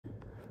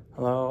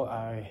Hello,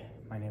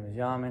 my name is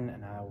Yamin,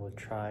 and I will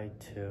try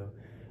to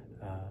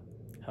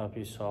help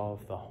you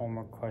solve the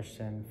homework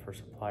question for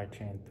supply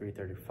chain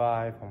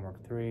 335,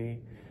 homework 3,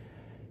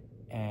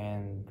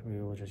 and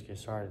we will just get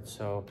started.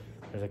 So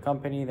there's a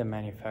company that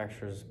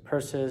manufactures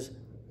purses,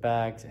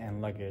 bags,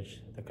 and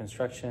luggage. The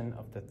construction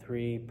of the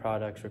three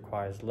products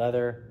requires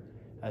leather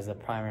as the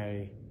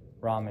primary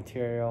raw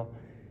material.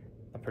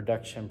 The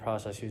production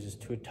process uses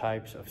two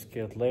types of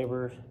skilled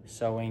labor,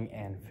 sewing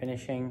and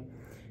finishing.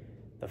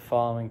 The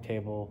following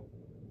table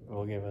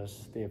will give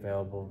us the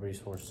available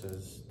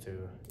resources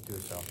to do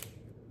so.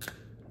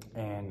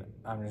 And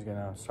I'm just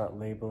gonna start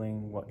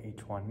labeling what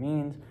each one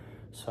means.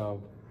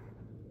 So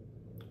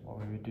what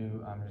we would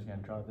do, I'm just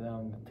gonna draw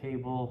down the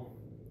table.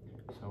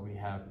 So we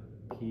have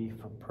P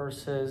for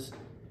purses,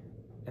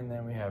 and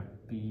then we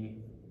have B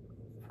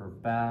for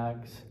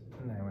bags,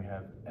 and then we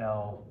have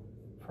L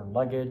for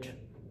luggage.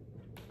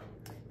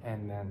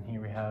 And then here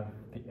we have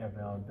the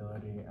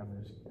availability.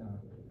 I'm just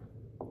gonna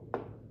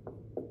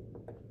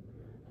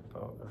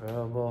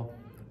available,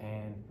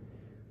 and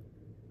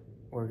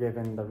we're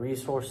given the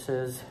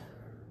resources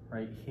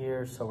right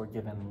here. So we're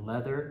given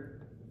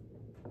leather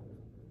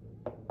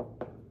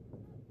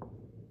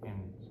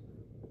in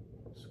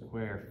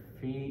square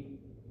feet,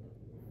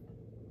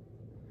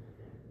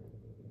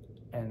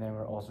 and then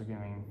we're also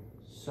giving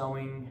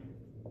sewing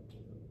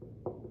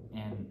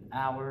in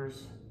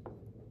hours,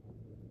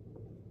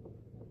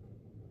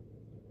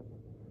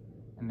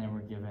 and then we're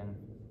given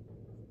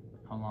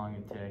how long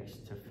it takes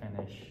to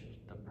finish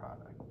the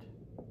product,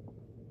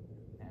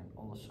 and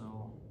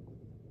also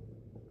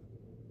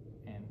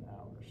in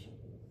hours.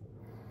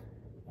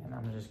 And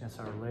I'm just gonna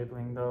start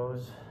labeling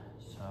those.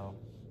 So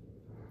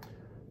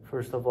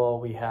first of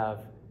all, we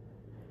have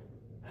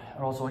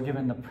also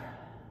given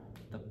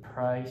the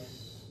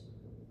price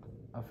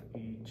of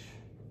each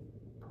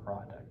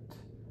product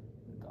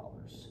in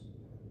dollars.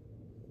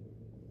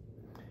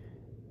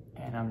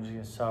 And I'm just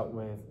gonna start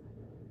with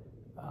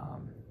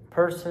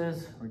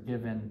purses. We're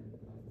given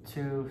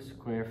 2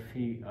 square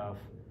feet of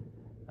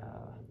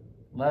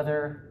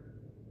leather,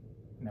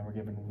 and then we're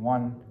given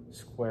 1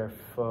 square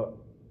foot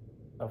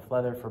of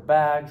leather for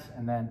bags,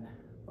 and then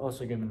we're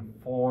also given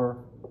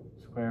 4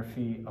 square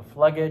feet of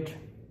luggage.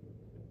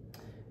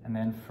 And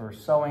then for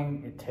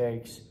sewing, it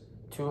takes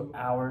 2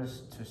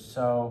 hours to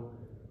sew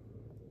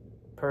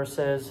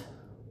purses,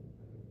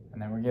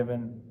 and then we're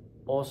given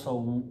also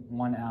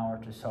 1 hour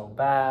to sew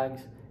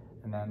bags,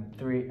 and then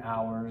 3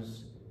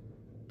 hours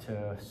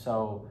to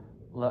sew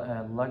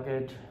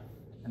luggage.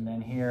 And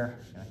then here,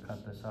 I'm gonna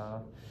cut this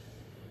off.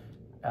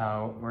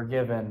 We're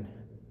given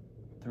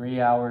 3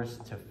 hours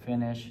to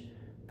finish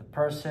the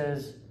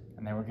purses,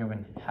 and then we're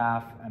given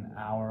half an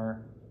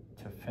hour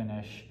to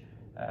finish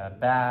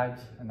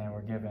bags, and then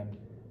we're given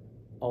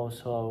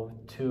also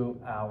 2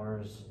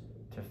 hours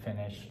to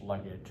finish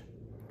luggage.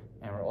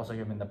 And we're also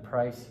given the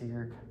price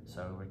here,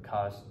 so it would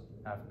cost,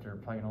 after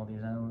plugging all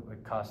these in, it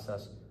would cost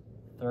us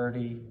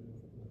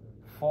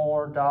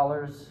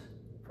 $34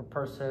 for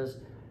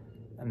purses,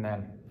 and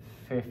then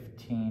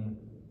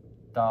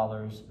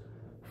 $15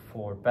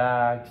 for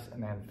bags,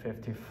 and then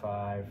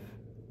 $55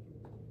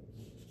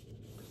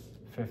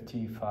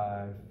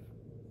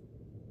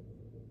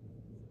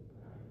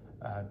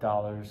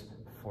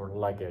 for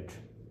luggage.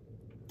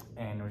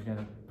 And we're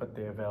gonna put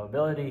the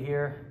availability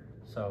here.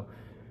 So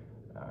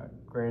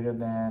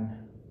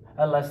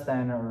less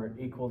than or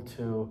equal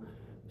to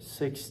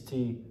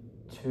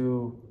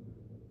 62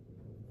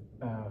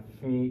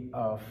 feet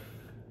of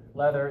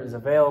leather is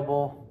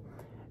available.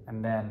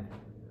 And then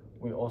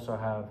we also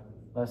have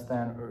less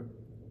than or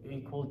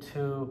equal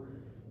to,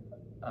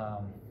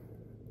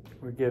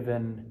 we're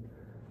given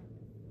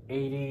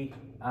 80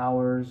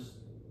 hours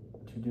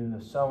to do the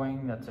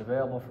sewing that's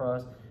available for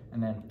us.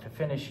 And then to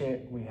finish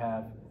it, we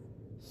have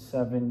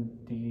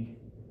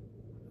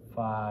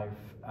 75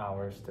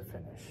 hours to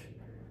finish.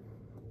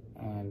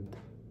 And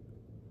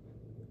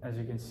as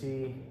you can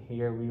see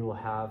here, we will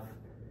have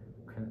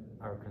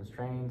our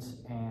constraints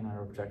and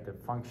our objective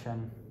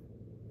function.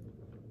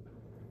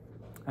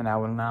 And I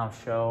will now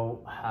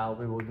show how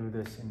we will do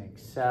this in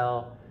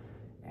Excel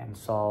and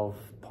solve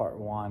part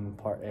 1,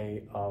 part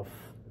A of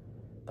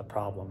the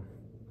problem.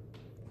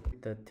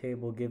 The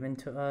table given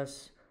to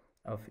us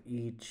of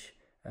each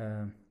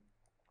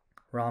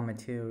raw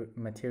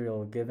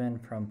material given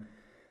from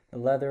the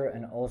leather,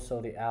 and also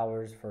the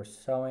hours for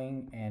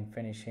sewing and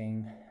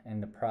finishing,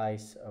 and the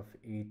price of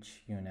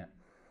each unit,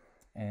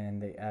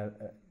 and the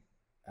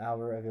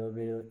hour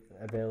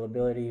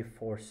availability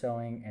for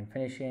sewing and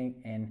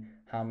finishing, and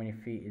how many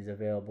feet is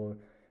available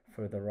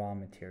for the raw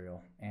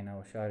material. And I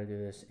will show how to do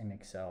this in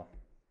Excel.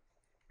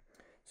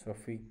 So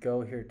if we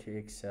go here to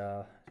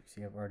Excel, you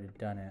see I've already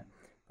done it,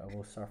 but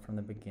we'll start from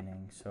the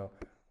beginning. So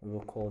we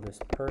will call this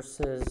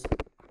purses,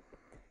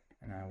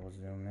 and I will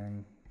zoom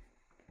in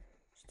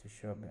just to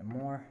show a bit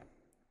more.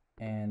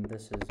 And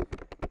this is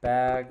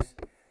bags,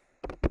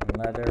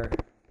 leather,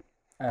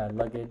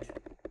 luggage,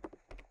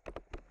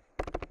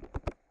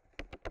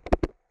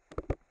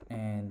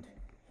 and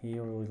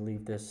here we'll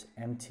leave this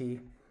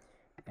empty.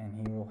 and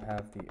he will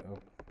have the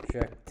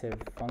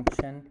objective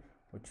function,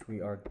 which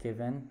we are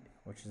given,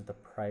 which is the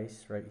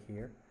price right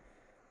here,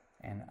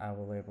 and I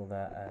will label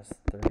that as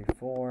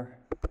 34,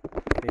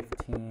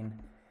 15,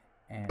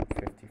 and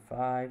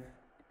 55.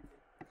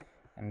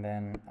 And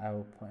then I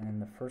will put in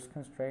the first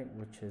constraint,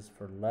 which is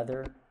for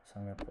leather. So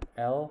I'm going to put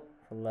L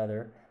for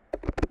leather,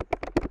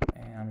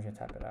 and I'm just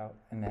going to type it out.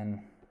 And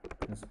then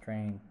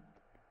constraint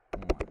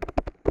 1.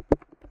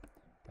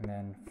 And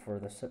then for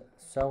the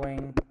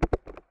sewing,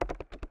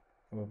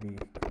 it will be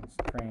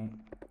constraint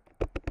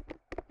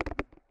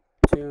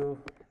 2.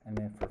 And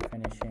then for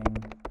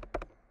finishing,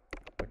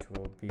 which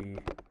will be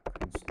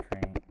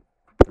constraint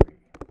 3.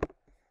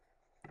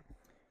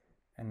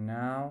 And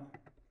now,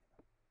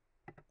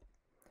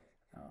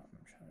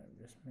 I'm trying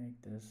to just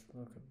make this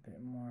look a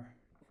bit more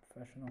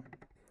professional.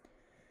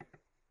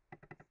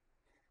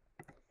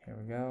 Here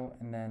we go,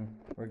 and then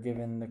we're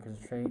given the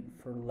constraint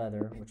for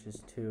leather, which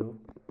is 2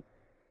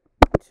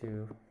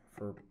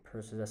 for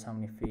purses. That's how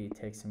many feet it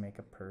takes to make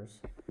a purse.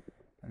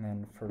 And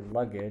then for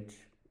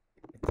luggage,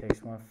 it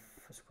takes 1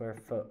 square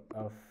foot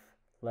of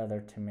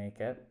leather to make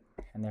it.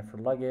 And then for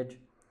luggage,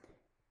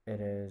 it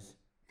is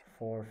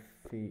 4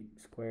 feet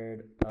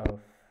squared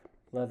of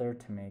leather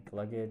to make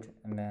luggage.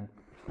 And then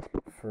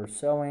for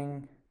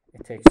sewing,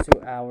 it takes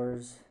 2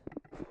 hours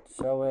to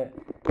sew it,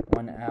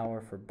 1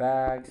 hour for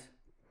bags.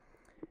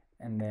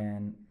 And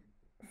then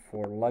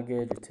for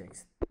luggage, it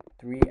takes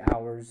 3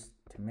 hours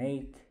to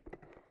make.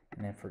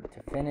 And then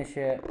to finish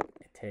it,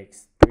 it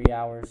takes 3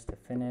 hours to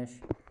finish.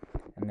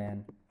 And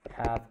then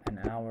half an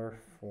hour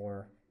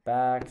for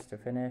bags to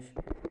finish.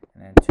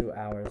 And then 2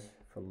 hours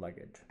for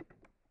luggage.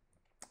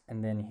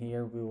 And then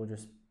here we will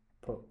just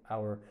put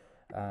our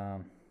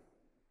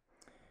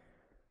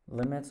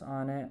limits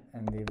on it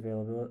and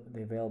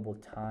the available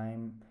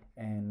time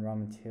and raw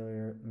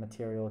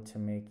material to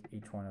make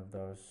each one of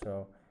those.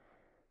 So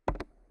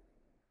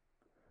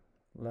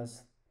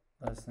less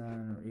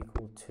than or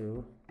equal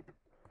to,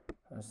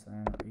 less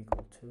than or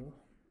equal to,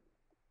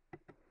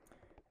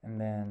 and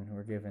then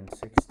we're given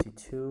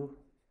 62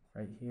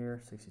 right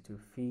here, 62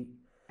 feet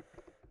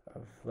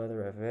of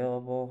leather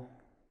available,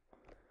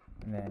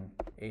 and then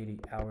 80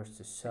 hours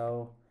to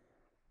sew,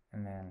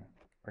 and then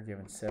we're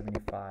given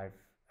 75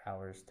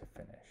 hours to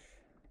finish,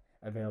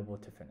 available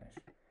to finish.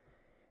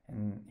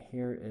 And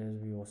here is,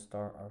 we will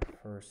start our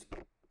first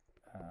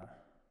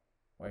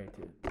way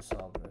to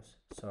solve this.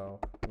 So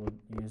we'll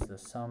use the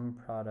sum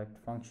product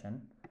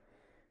function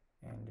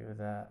and do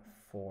that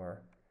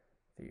for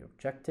the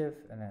objective,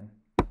 and then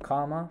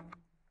comma,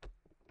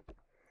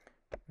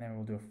 and then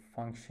we'll do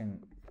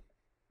function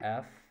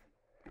f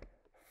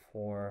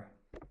for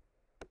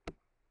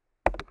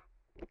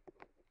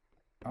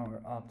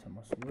our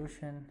optimal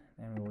solution,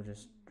 and we will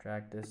just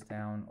drag this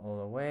down all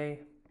the way.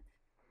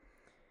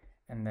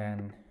 And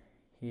then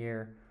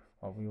here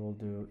what we will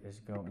do is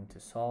go into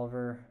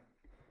solver,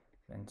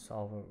 then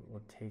solver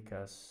will take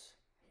us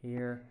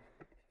here,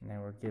 and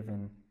then we're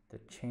given the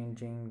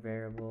changing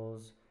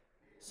variables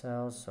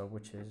cells, so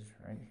which is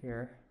right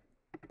here.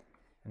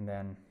 And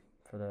then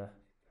for the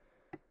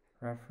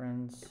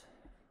reference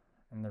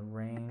and the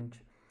range,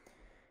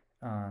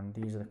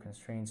 these are the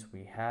constraints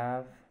we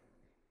have.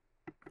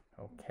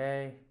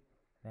 Okay,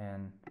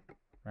 and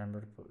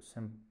remember to put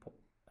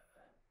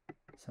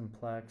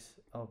simplex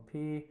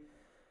LP,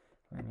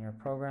 linear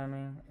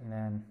programming, and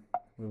then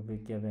we'll be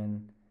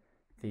given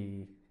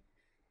the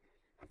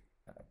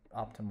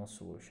optimal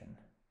solution.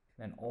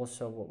 Then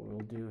also what we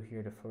will do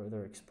here to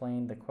further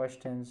explain the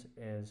questions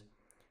is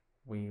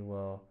we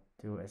will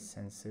do a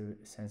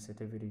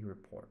sensitivity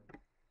report.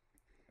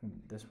 And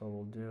this what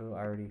we'll do.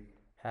 I already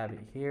have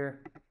it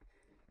here,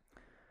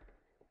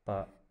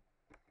 but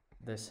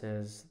this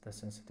is the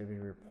sensitivity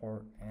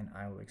report, and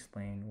I will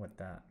explain what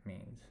that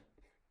means.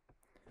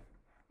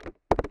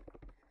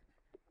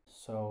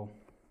 So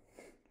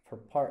for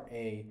part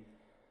A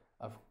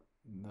of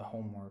the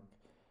homework,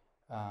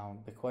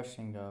 the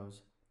question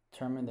goes,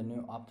 determine the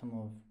new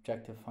optimal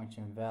objective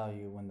function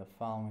value when the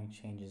following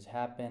changes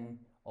happen.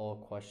 All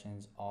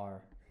questions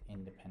are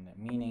independent,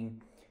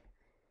 meaning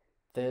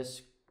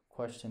this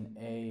question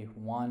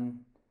A1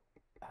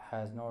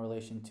 has no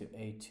relation to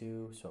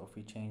A2. So if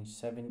we change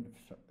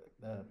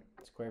the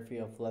square feet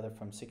of leather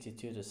from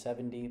 62 to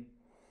 70,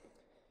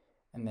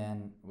 and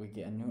then we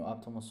get a new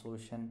optimal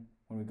solution.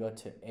 When we go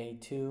to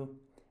A2,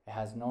 it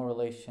has no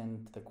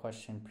relation to the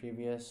question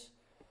previous.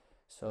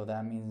 So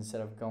that means instead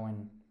of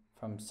going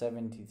from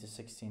 70 to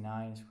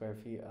 69 square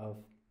feet of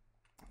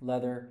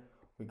leather,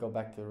 we go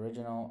back to the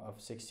original of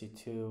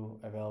 62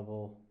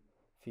 available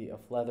feet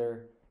of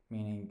leather,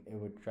 meaning it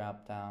would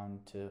drop down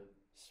to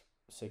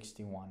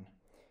 61.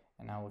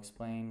 And I'll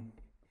explain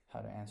how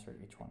to answer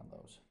each one of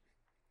those.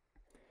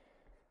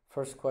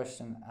 First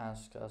question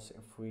asks us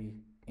if we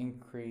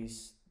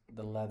increase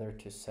the leather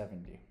to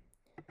 70.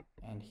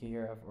 And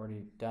here I've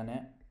already done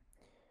it,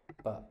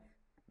 but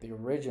the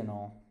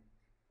original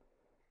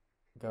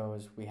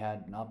goes, we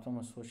had an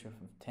optimal solution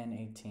from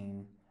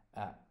 1018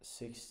 at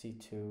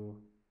 62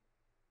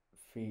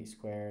 feet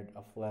squared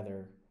of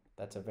leather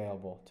that's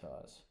available to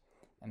us.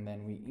 and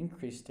then we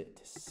increased it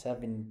to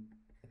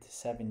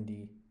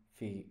 70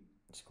 feet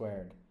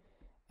squared.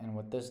 And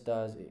what this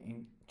does, it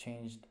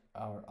changed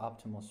our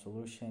optimal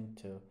solution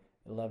to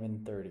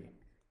 1130.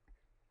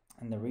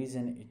 And the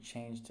reason it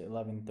changed to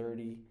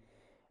 1130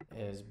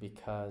 is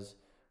because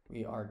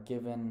we are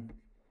given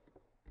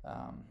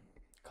a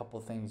couple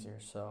things here.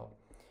 So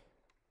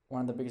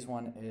one of the biggest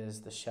one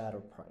is the shadow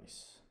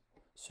price.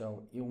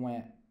 So it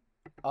went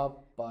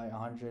up by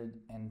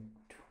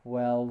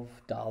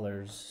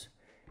 $112,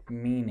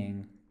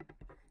 meaning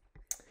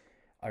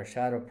our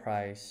shadow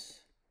price,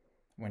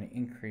 when it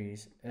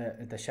increased,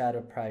 the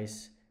shadow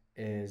price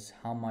is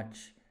how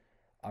much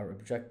our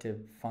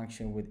objective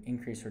function would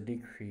increase or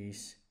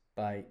decrease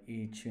by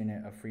each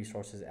unit of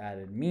resources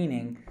added,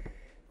 meaning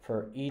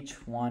for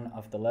each one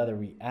of the leather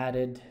we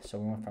added, so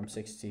we went from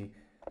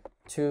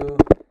 62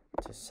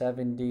 to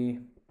 70,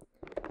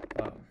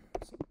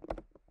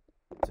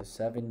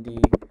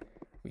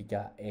 we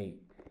got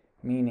 8,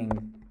 meaning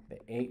the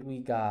 8 we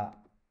got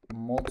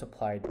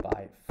multiplied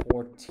by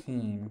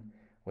 14,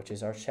 which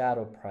is our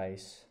shadow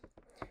price,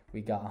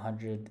 we got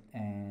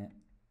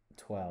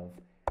 112.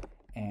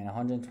 And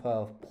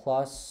 112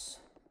 plus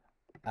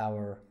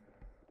our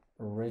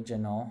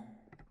original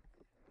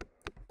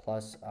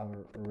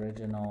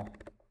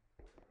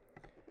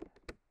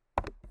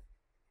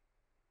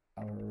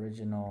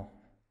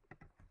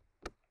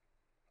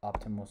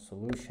optimal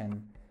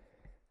solution,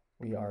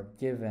 we are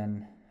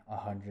given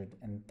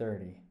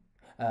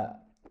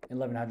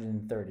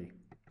 1130.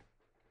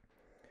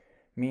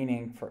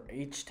 Meaning for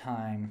each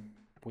time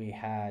we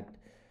had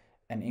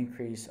an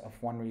increase of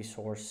one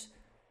resource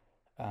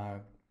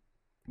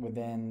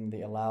within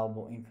the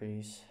allowable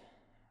increase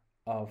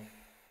of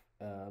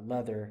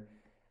leather,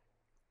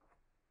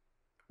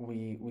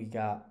 we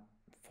got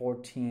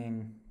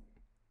 $14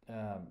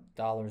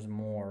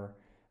 more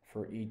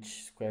for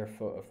each square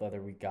foot of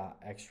leather we got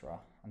extra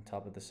on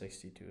top of the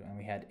 62, and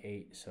we had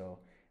 8, so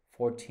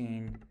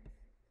 14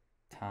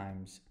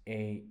 times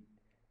 8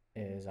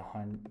 is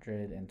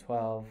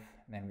 112,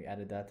 and then we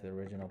added that to the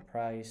original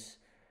price,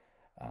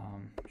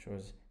 which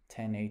was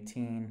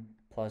 1018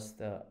 plus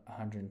the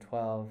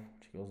 112,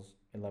 which equals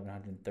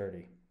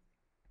 1130.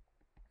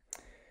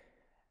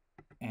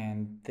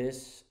 And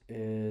this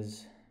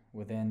is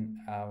within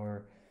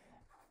our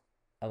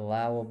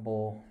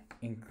allowable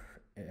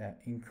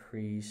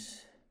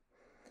increase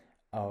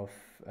of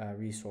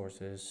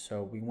resources.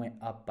 So we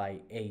went up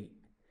by 8,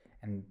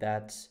 and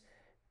that's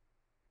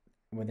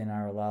within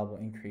our allowable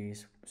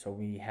increase. So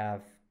we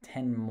have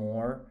 10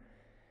 more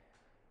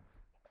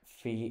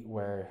feet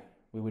where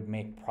we would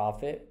make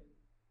profit,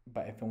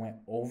 but if it went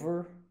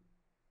over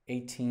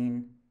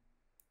 18,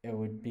 it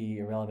would be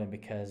irrelevant,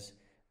 because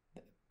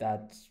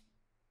that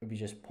would be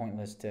just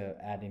pointless to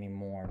add any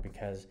more,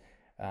 because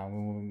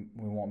we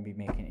won't be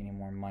making any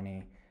more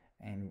money,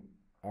 and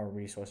our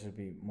resources will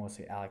be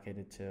mostly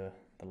allocated to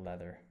the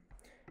leather.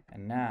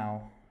 And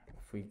now,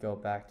 if we go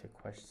back to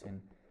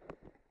question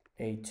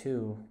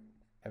A2,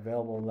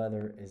 available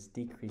leather is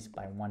decreased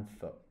by 1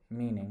 foot,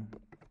 meaning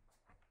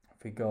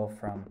if we go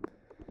from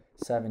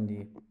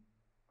 70,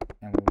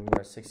 and we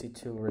were at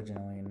 62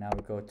 originally, and now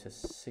we go to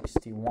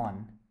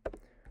 61,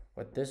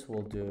 what this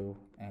will do,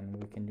 and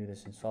we can do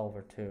this in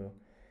Solver too,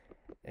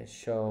 is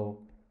show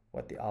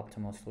what the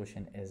optimal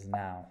solution is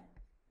now.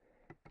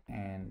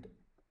 And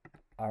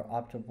our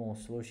optimal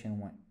solution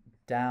went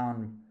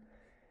down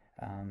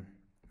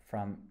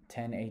from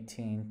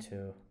 1018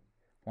 to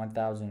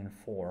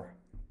 1004,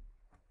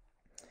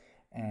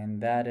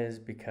 and that is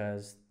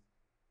because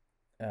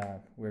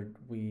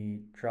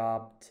we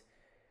dropped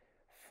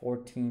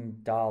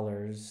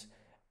 $14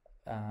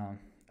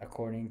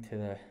 according to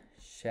the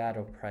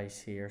shadow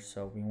price here.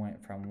 So we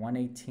went from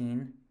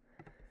 118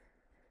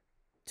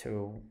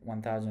 to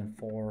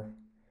 1004,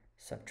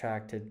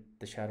 subtracted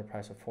the shadow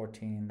price of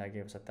 14, that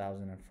gave us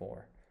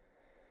 1004,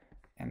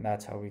 and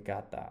that's how we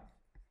got that.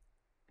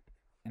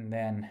 And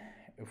then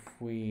if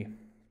we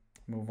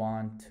move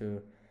on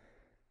to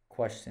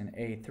question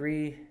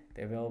A3,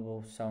 the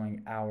available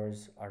sewing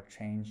hours are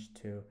changed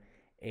to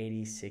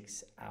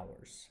 86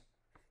 hours.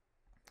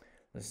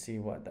 Let's see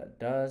what that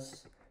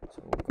does.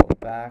 So we'll go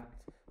back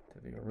to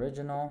the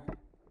original,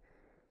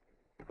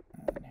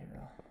 and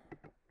here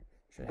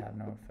should have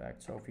no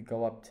effect. So if we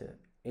go up to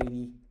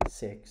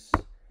 86,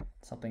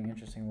 something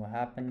interesting will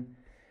happen,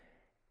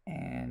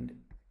 and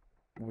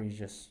we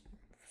just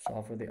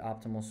solve for the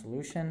optimal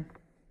solution,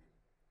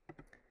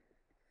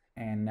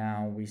 and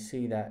now we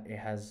see that it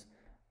has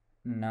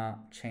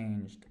not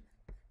changed.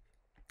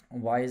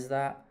 Why is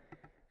that?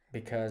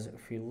 Because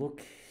if we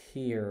look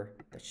here,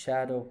 the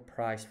shadow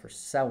price for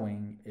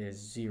sewing is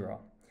 0.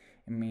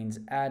 It means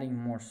adding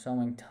more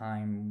sewing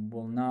time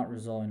will not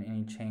result in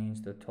any change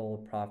to the total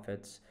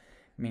profits,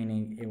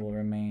 meaning it will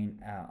remain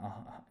at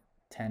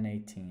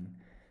 1018.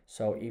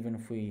 So even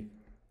if we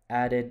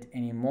added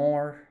any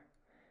more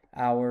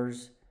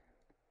hours,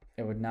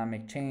 it would not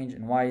make change.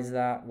 And why is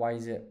that? Why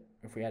is it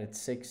if we added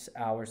 6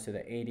 hours to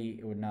the 80,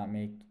 it would not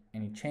make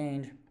any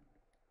change?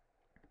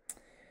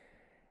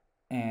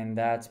 And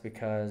that's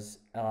because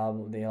the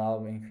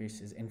allowable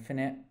increase is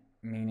infinite,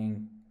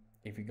 meaning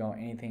if you go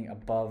anything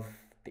above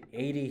the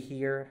 80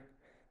 here,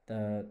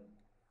 the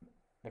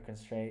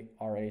constraint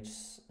RH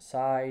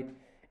side,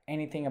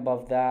 anything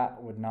above that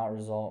would not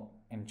result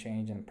in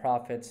change in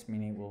profits,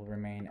 meaning it will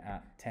remain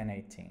at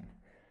 1018.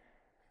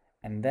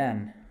 And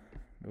then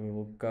we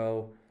will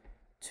go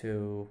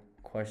to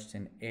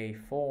question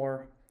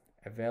A4.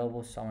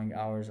 Available sewing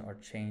hours are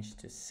changed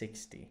to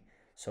 60.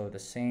 So the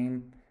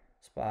same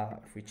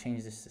spot, if we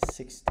change this to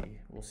 60,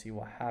 we'll see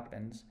what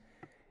happens.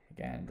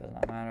 Again, it does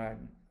not matter. I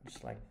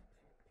just like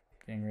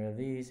getting rid of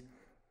these.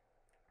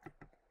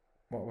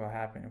 What will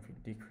happen if we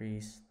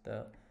decrease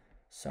the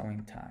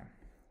sewing time?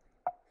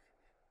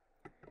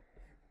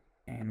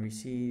 And we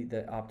see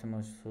the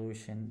optimal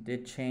solution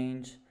did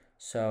change.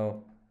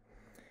 So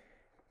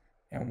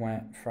it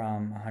went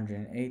from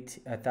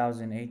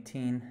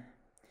 1018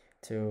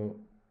 to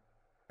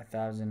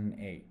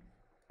 1008.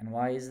 And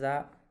why is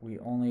that? We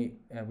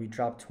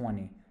dropped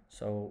 20.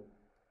 So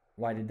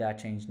why did that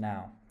change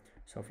now?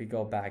 So if we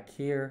go back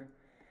here,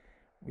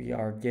 we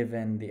are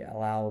given the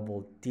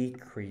allowable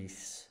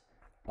decrease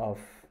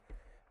of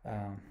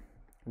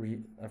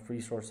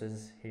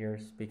resources here,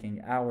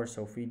 speaking hours.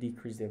 So if we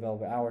decrease the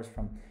available hours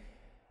from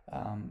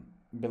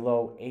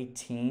below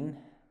 18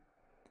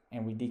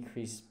 and we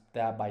decrease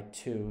that by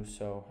 2,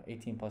 so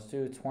 18 plus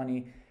 2,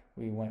 20,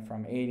 we went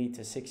from 80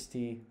 to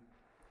 60,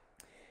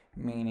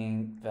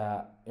 meaning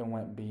that it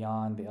went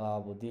beyond the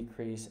allowable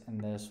decrease,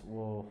 and this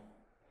will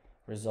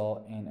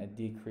result in a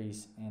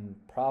decrease in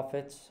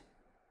profits.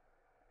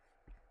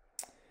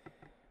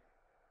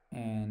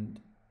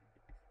 And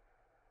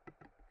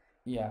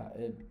yeah,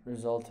 it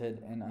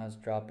resulted in us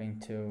dropping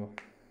to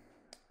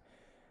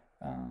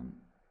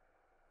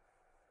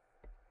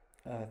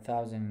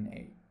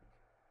 1008.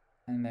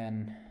 And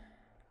then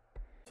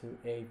to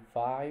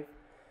A5,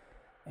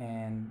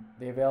 and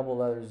the available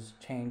letters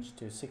changed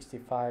to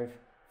 65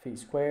 feet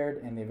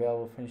squared, and the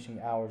available finishing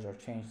hours are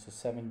changed to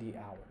 70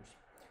 hours.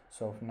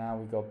 So if now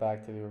we go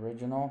back to the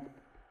original,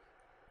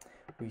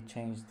 we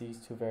change these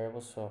two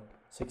variables, so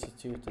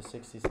 62 to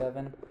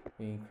 67,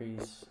 we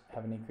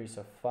have an increase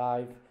of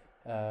 5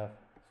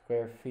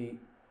 square feet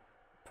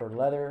per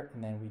letter,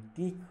 and then we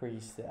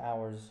decrease the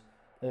hours,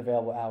 the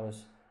available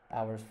hours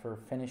for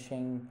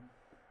finishing,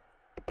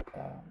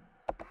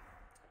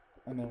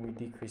 and then we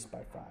decrease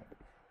by 5.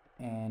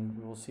 And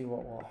we will see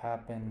what will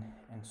happen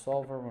in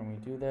Solver when we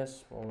do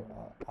this. What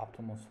will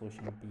optimal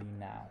solution be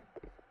now?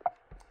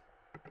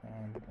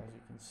 And as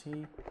you can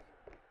see,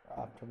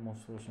 optimal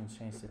solution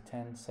changed to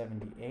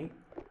 1078.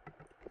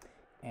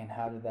 And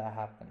how did that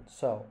happen?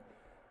 So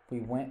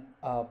we went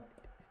up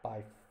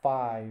by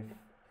 5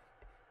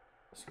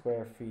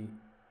 square feet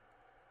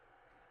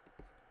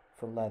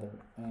for leather,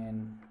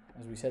 and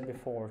as we said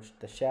before,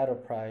 the shadow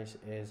price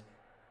is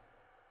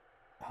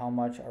how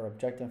much our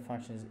objective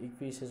function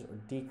increases or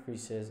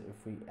decreases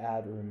if we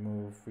add or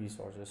remove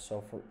resources. So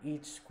for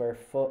each square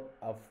foot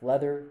of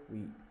leather,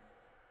 we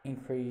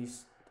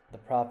increase the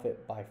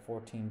profit by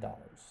 $14.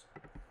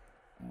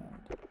 And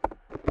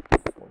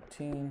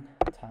 14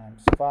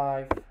 times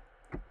 5, we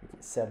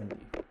get 70.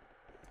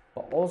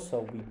 But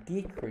also we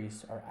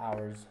decrease our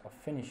hours of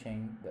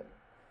finishing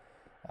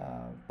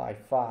by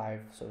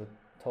 5, so the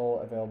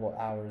total available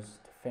hours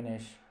to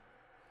finish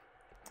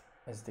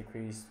is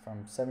decreased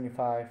from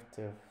 75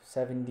 to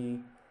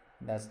 70.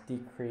 That's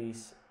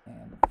decrease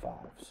in 5,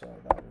 so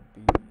that would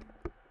be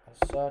as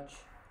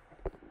such.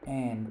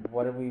 And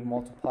what do we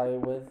multiply it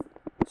with?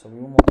 So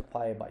we will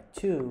multiply it by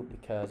 2,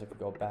 because if we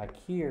go back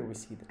here, we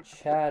see the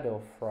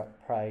shadow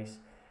price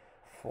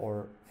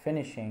for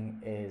finishing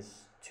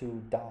is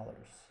 $2,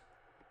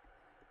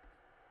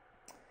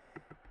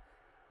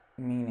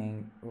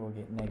 meaning we will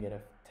get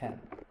 -10.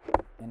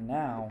 And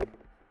now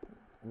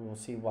we will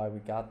see why we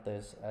got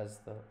this as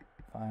the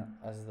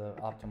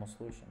optimal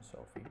solution.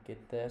 So if we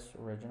get this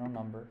original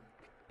number,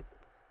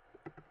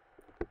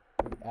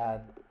 we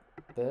add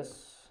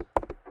this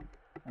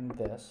and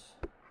this,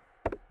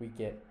 we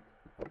get,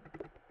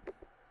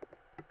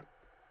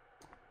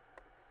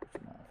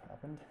 which might have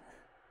happened.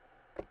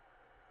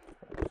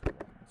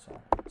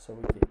 So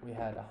we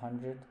had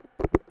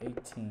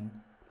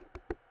 118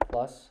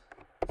 plus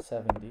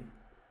 70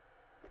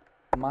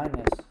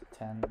 minus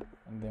 10,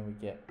 and then we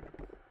get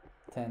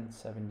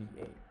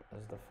 1078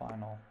 as the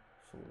final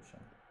solution.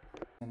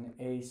 In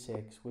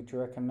A6, would you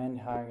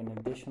recommend hiring an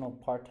additional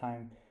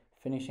part-time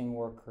finishing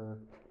worker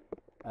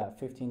at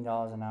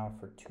 $15 an hour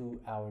for 2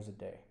 hours a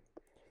day?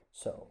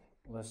 So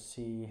let's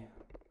see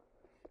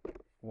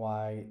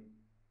why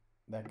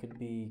that could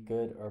be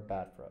good or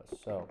bad for us.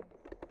 So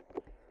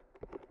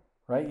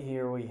right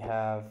here we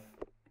have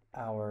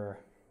our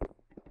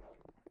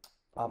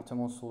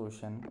optimal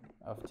solution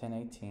of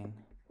 1018,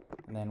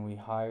 and then we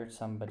hired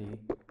somebody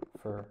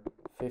for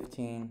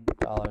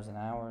 $15 an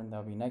hour, and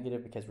that'll be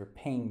negative because we're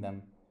paying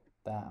them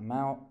that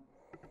amount.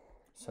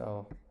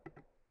 So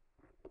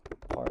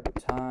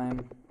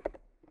part-time.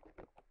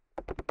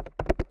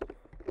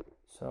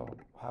 So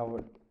how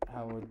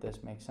would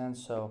this make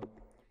sense? So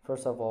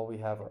first of all, we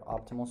have our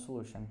optimal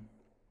solution.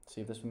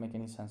 See if this would make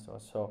any sense to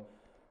us. So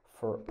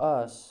for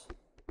us,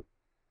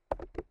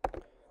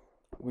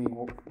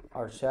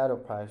 our shadow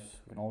price,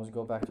 we can always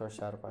go back to our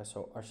shadow price.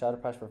 So our shadow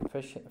price for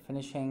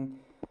finishing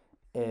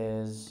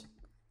is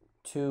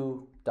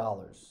 $2.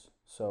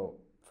 So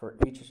for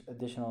each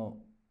additional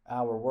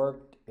hour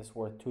worked, it's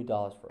worth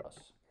 $2 for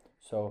us.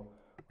 So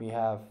we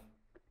have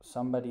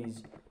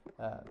somebody's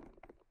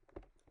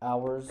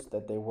hours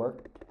that they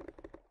worked,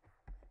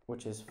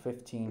 which is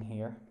 15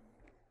 here.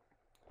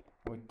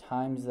 We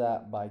times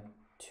that by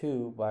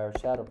 2 by our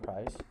shadow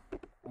price,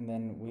 and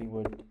then we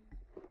would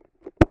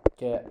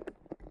get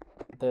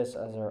this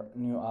as our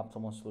new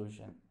optimal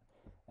solution.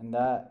 And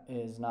that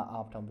is not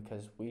optimal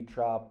because we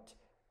dropped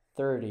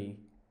 30,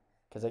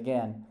 because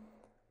again,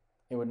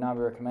 it would not be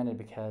recommended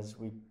because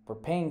we're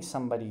paying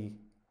somebody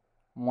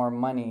more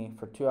money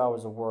for 2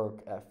 hours of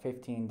work at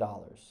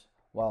 $15,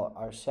 while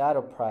our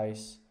shadow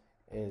price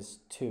is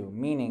 2,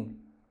 meaning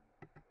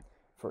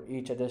for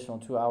each additional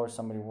 2 hours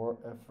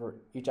for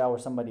each hour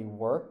somebody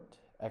worked,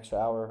 extra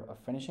hour of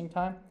finishing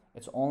time,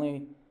 it's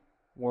only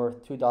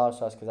worth $2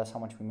 to us because that's how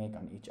much we make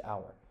on each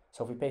hour.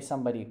 So if we pay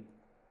somebody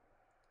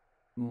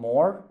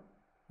more,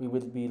 we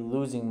would be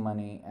losing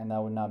money, and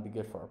that would not be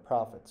good for our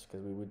profits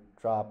because we would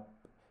drop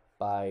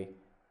by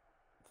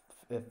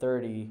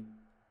 30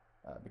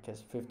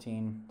 because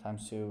 15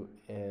 times 2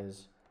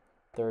 is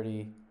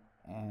 30,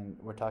 and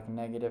we're talking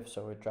negative,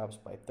 so it drops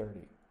by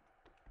 30.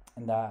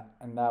 And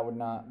that would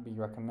not be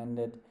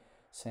recommended,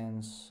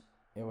 since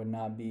it would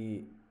not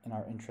be in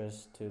our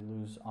interest to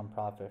lose on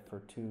profit for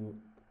 2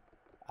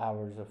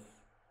 hours of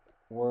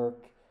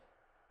work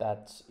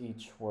that's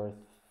each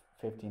worth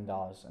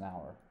 $15 an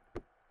hour.